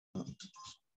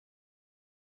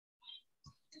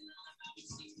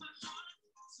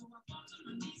KGGR.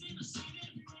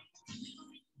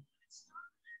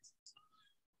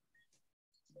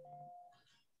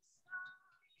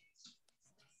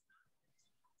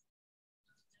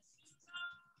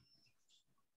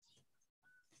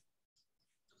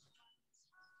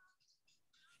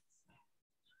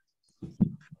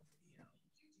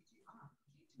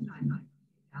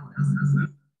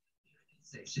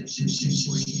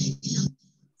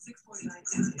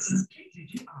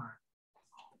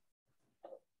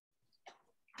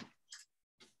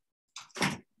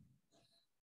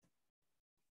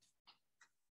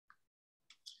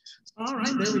 All right,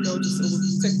 there we go. Just a little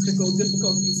technical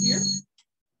difficulties here.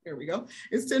 There we go.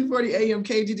 It's 10:40 a.m.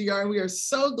 KGGR, and we are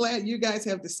so glad you guys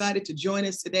have decided to join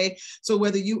us today. So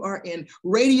whether you are in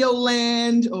radio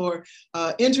land or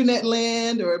internet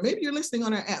land, or maybe you're listening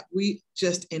on our app, we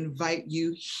just invite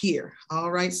you here.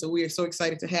 All right. So we are so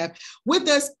excited to have with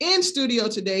us in studio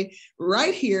today,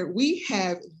 right here, we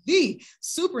have the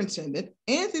Superintendent,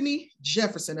 Anthony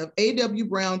Jefferson of A.W.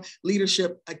 Brown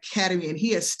Leadership Academy. And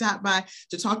he has stopped by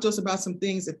to talk to us about some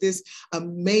things that this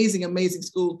amazing, amazing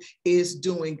school is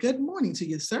doing. Good morning to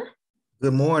you, sir.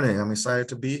 Good morning. I'm excited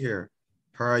to be here.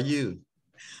 How are you?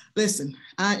 Listen,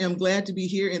 I am glad to be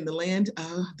here in the land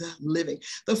of the living.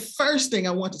 The first thing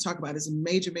I want to talk about is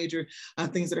major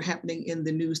things that are happening in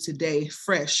the news today,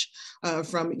 fresh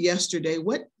from yesterday.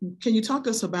 What can you talk to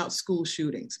us about school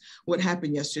shootings? What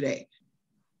happened yesterday?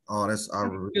 Oh,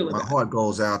 my heart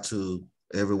goes out to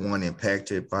everyone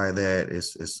impacted by that.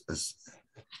 It's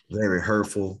very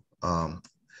hurtful. I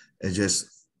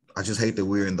just hate that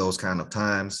we're in those kind of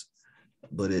times,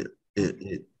 but it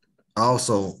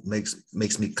also makes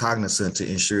me cognizant to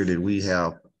ensure that we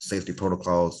have safety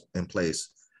protocols in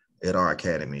place at our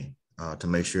academy to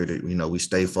make sure that, we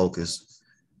stay focused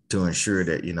to ensure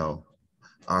that,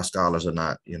 our scholars are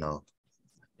not,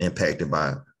 impacted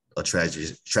by a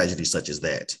tragedy such as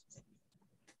that.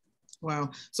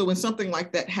 Wow. So when something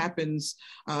like that happens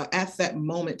at that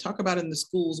moment, talk about in the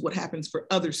schools, what happens for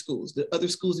other schools? Do other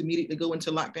schools immediately go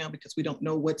into lockdown because we don't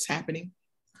know what's happening?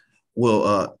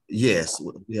 Well, yes,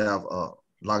 we have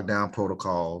lockdown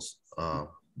protocols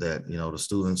that, the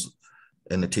students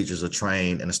and the teachers are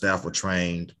trained and the staff are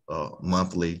trained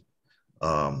monthly.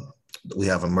 We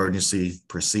have emergency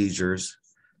procedures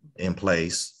in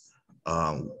place.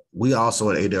 We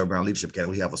also at A.W. Brown Leadership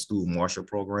Academy, we have a school marshal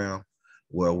program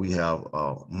where we have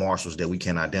marshals that we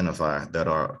can identify that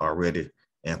are ready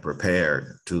and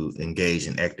prepared to engage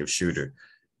in active shooter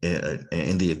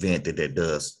in the event that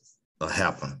does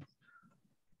happen.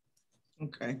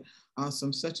 Okay,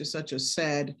 awesome. Such a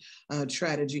sad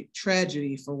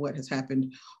tragedy for what has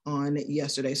happened on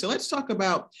yesterday. So let's talk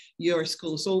about your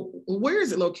school. So where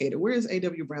is it located? Where is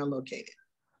A.W. Brown located?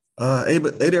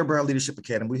 A.W. Brown Leadership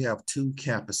Academy, we have two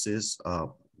campuses.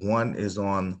 One is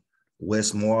on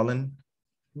Westmoreland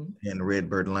and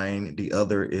Redbird Lane. The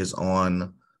other is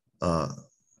on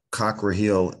Cockrell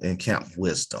Hill and Camp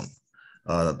Wisdom.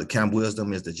 The Camp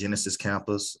Wisdom is the Genesis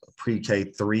campus,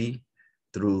 pre-K3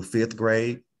 through 5th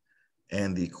grade,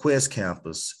 and the Quest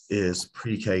campus is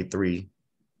pre-K3 through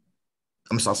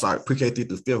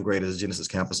 5th grade is the Genesis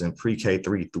campus, and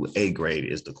pre-K3 through 8th grade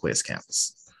is the Quest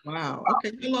campus. Wow.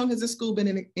 Okay. How long has this school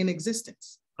been in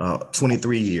existence?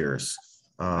 23 years.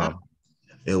 Wow.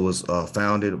 It was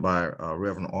founded by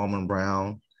Reverend Orman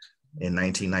Brown in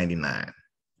 1999.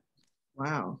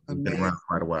 Wow. It's been around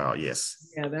quite a while,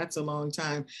 yes. Yeah, that's a long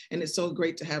time. And it's so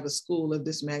great to have a school of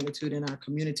this magnitude in our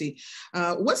community.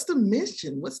 What's the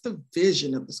mission? What's the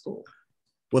vision of the school?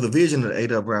 Well, the vision of the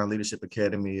A.W. Brown Leadership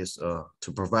Academy is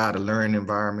to provide a learning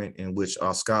environment in which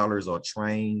our scholars are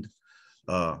trained,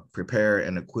 prepared,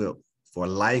 and equipped for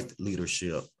life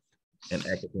leadership and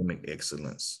academic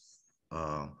excellence.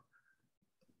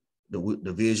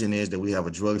 The vision is that we have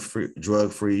a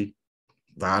drug-free,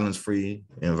 violence-free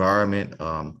environment. We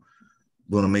want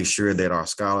to make sure that our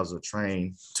scholars are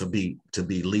trained to be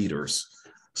leaders,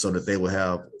 so that they will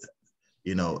have,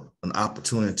 an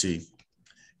opportunity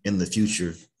in the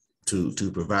future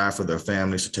to provide for their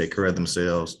families, to take care of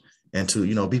themselves, and to,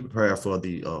 be prepared for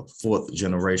the fourth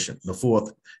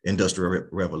industrial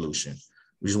revolution.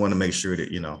 We just want to make sure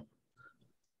that,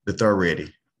 that they're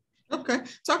ready. Okay.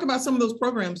 Talk about some of those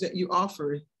programs that you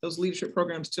offer, those leadership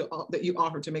programs that you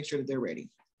offer to make sure that they're ready.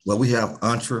 Well, we have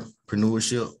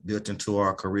entrepreneurship built into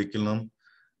our curriculum.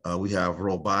 We have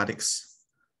robotics,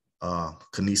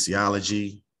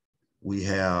 kinesiology. We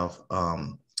have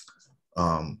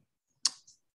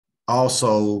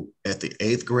also at the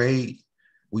 8th grade,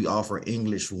 we offer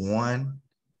English 1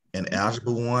 and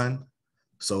Algebra 1,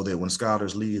 so that when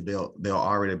scholars leave, they'll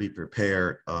already be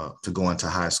prepared to go into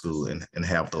high school and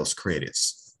have those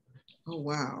credits. Oh,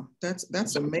 wow.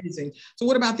 That's amazing. So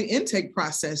what about the intake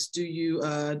process? Do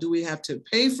we have to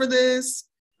pay for this?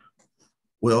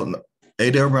 Well,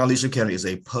 A.W. Brown Leadership Academy is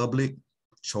a public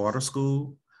charter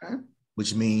school, okay,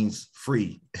 which means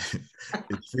free.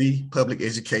 It's free public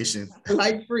education.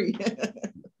 Like free.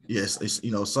 Yes, it's,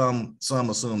 you know, some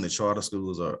assume that charter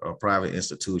schools are private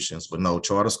institutions, but no,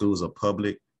 charter schools are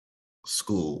public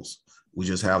schools. We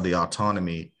just have the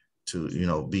autonomy to, you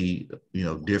know, be, you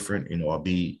know, different, you know, or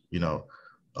be, you know,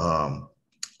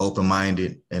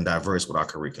 open-minded and diverse with our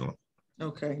curriculum.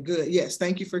 Okay, good. Yes,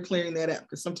 thank you for clearing that up,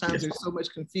 because sometimes there's so much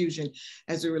confusion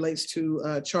as it relates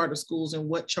to charter schools and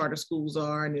what charter schools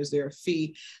are, and is there a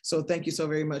fee? So thank you so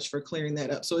very much for clearing that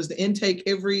up. So is the intake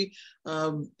every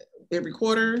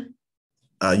quarter?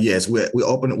 Yes, we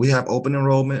have open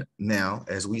enrollment now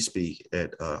as we speak.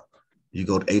 At you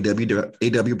go to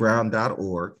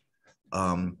awbrown.org.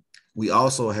 We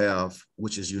also have,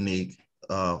 which is unique,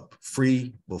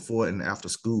 free before and after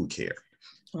school care.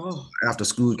 Oh. After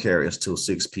school care is till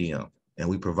 6 p.m. and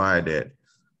we provide that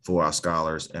for our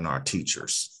scholars and our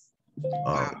teachers.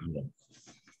 Wow.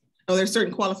 Are there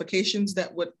certain qualifications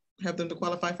that would have them to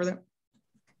qualify for that?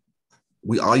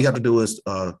 All you have to do is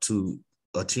to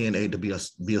attend to be a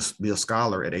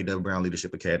scholar at A.W. Brown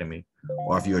Leadership Academy,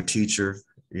 or if you're a teacher,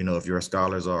 you know, if your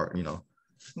scholars are, you know,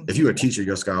 if you're a teacher,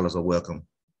 your scholars are welcome.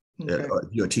 Okay.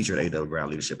 If you're a teacher at A.W. Brown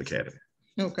Leadership Academy.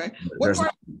 Okay.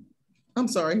 I'm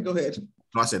sorry, go ahead.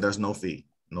 No, I said there's no fee,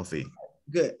 no fee.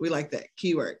 Good, we like that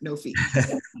keyword, no fee.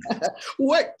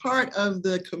 What part of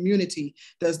the community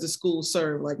does the school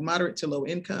serve, like moderate to low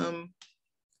income?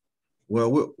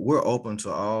 Well, we're open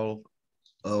to all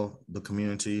of the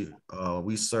community.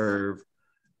 We serve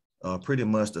pretty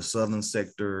much the southern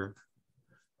sector,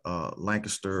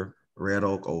 Lancaster, Red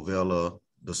Oak, Ovella,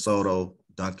 DeSoto,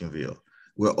 Duncanville.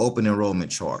 We're open enrollment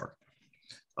charter.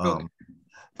 Okay.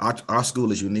 Our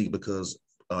school is unique because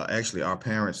actually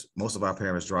most of our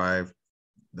parents drive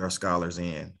their scholars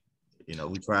in. You know,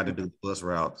 we try to do bus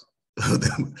routes,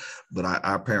 but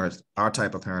our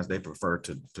type of parents, they prefer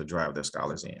to drive their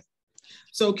scholars in.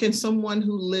 So can someone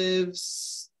who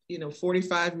lives,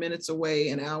 45 minutes away,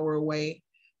 an hour away,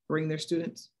 bring their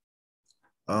students?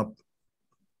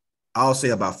 I'll say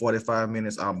about 45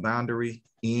 minutes. Our boundary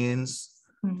ends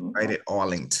right at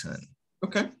Arlington.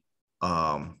 Okay.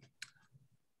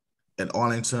 At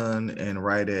Arlington and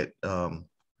right at,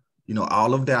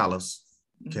 all of Dallas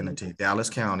can attend Dallas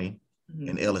County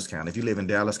and Ellis County. If you live in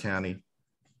Dallas County,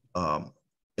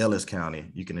 Ellis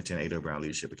County, you can attend A.W. Brown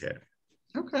Leadership Academy.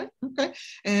 Okay.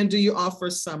 And do you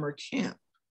offer summer camp?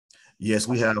 Yes,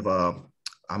 we have.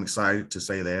 I'm excited to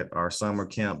say that our summer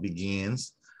camp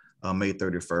begins May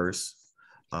 31st.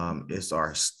 It's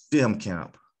our STEM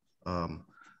camp.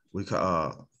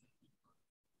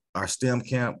 Our STEM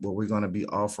camp, where we're going to be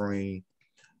offering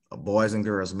boys and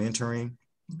girls mentoring.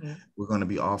 We're going to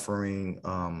be offering,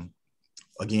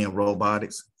 again,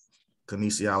 robotics,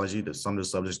 kinesiology, some of the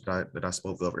subjects that I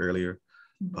spoke of earlier.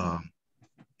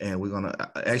 And we're going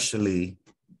to actually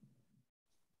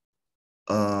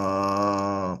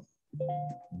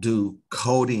do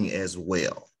coding as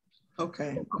well.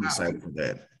 Okay. I'm excited for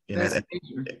that. And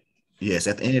yes,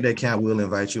 at the end of that camp, we'll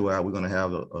invite you out. We're going to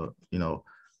have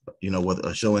with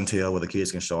a show and tell where the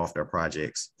kids can show off their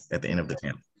projects at the end of the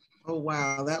camp. Oh,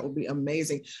 wow. That would be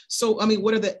amazing. So,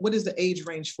 what is the age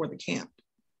range for the camp?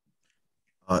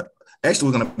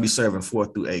 Actually, we're going to be serving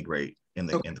 4th through 8th grade in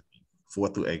the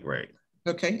 4th through 8th grade.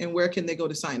 Okay. And where can they go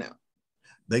to sign up?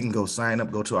 They can go sign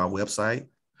up, go to our website,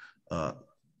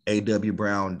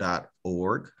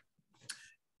 awbrown.org.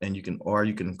 And you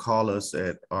can call us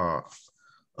at our,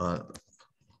 I'm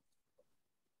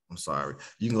sorry.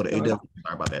 You can go to sorry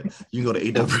about that. You can go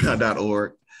to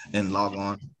awbrown.org and log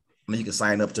on. And you can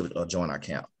sign up to join our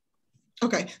camp.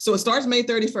 Okay. So it starts May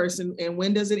 31st. And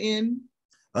when does it end?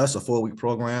 It's a 4-week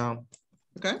program.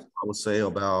 Okay. I would say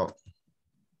about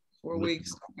 4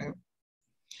 weeks. Okay.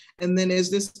 And then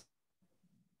is this?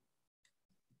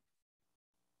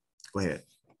 Go ahead.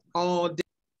 All day?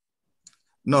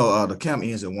 No, the camp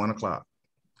ends at 1 o'clock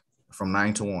from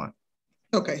 9 to 1.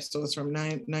 Okay, so it's from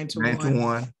 9 to 1. 9 to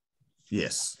 1,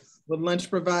 yes. With lunch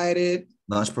provided?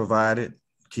 Lunch provided.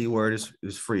 Keyword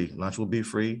is free. Lunch will be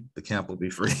free. The camp will be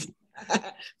free.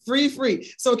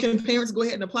 Free. So can parents go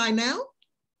ahead and apply now?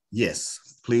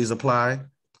 Yes, please apply.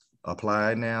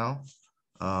 Apply now.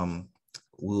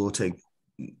 We'll take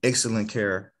excellent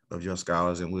care of your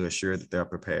scholars and we'll assure that they're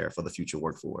prepared for the future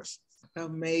workforce.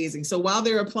 Amazing. So while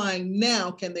they're applying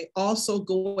now, can they also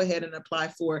go ahead and apply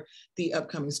for the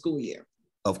upcoming school year?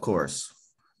 Of course.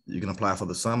 You can apply for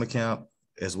the summer camp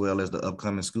as well as the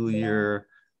upcoming school year.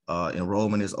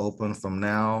 Enrollment is open from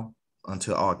now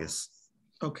until August.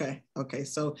 Okay.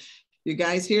 So you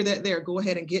guys hear that there? Go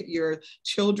ahead and get your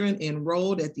children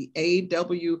enrolled at the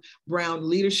A.W. Brown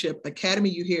Leadership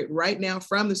Academy. You hear it right now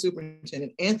from the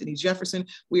Superintendent, Anthony Jefferson.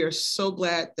 We are so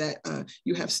glad that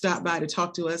you have stopped by to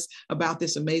talk to us about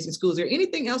this amazing school. Is there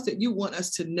anything else that you want us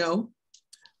to know?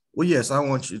 Well, yes, I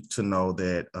want you to know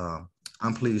that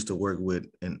I'm pleased to work with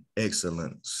an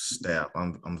excellent staff.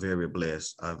 I'm very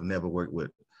blessed. I've never worked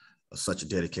with such a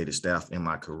dedicated staff in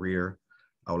my career.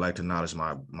 I would like to acknowledge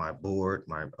my board,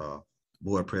 my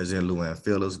board president, Luann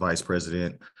Phillips, vice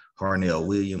president, Harnell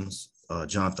Williams,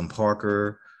 Jonathan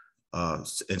Parker,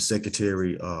 and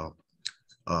secretary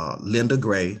Linda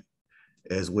Gray,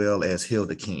 as well as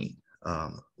Hilda King.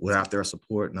 Without their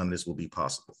support, none of this will be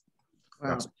possible. Wow.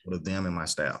 Without support of them and my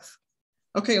staff.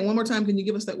 Okay, and one more time, can you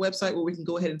give us that website where we can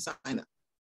go ahead and sign up?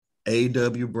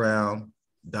 awbrown.org.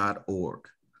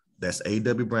 That's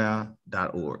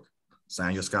awbrown.org.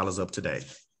 Sign your scholars up today.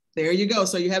 There you go.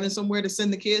 So you're having somewhere to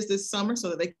send the kids this summer so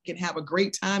that they can have a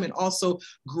great time and also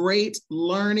great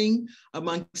learning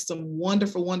amongst some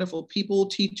wonderful, wonderful people,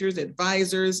 teachers,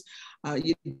 advisors.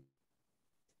 You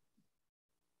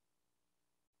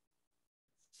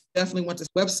definitely want this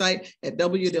website at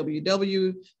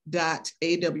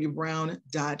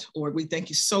www.awbrown.org. We thank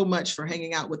you so much for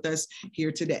hanging out with us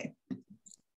here today.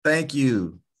 Thank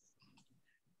you.